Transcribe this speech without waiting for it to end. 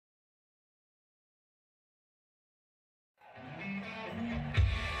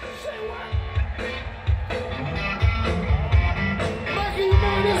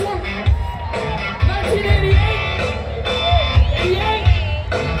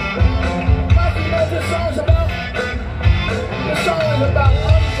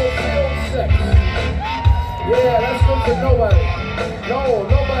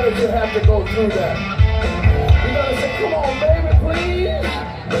Nobody should have to go through that. You gotta say, come on, baby, please.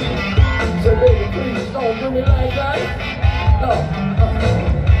 Say, baby, please, don't do me like that. No.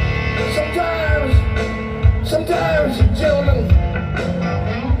 Sometimes, gentlemen,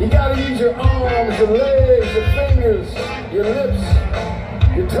 you gotta use your arms, your legs, your fingers, your lips,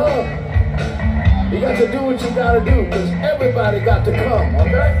 your tongue. You got to do what you gotta do, because everybody got to come,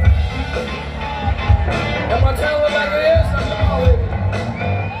 okay? Am I telling like it is?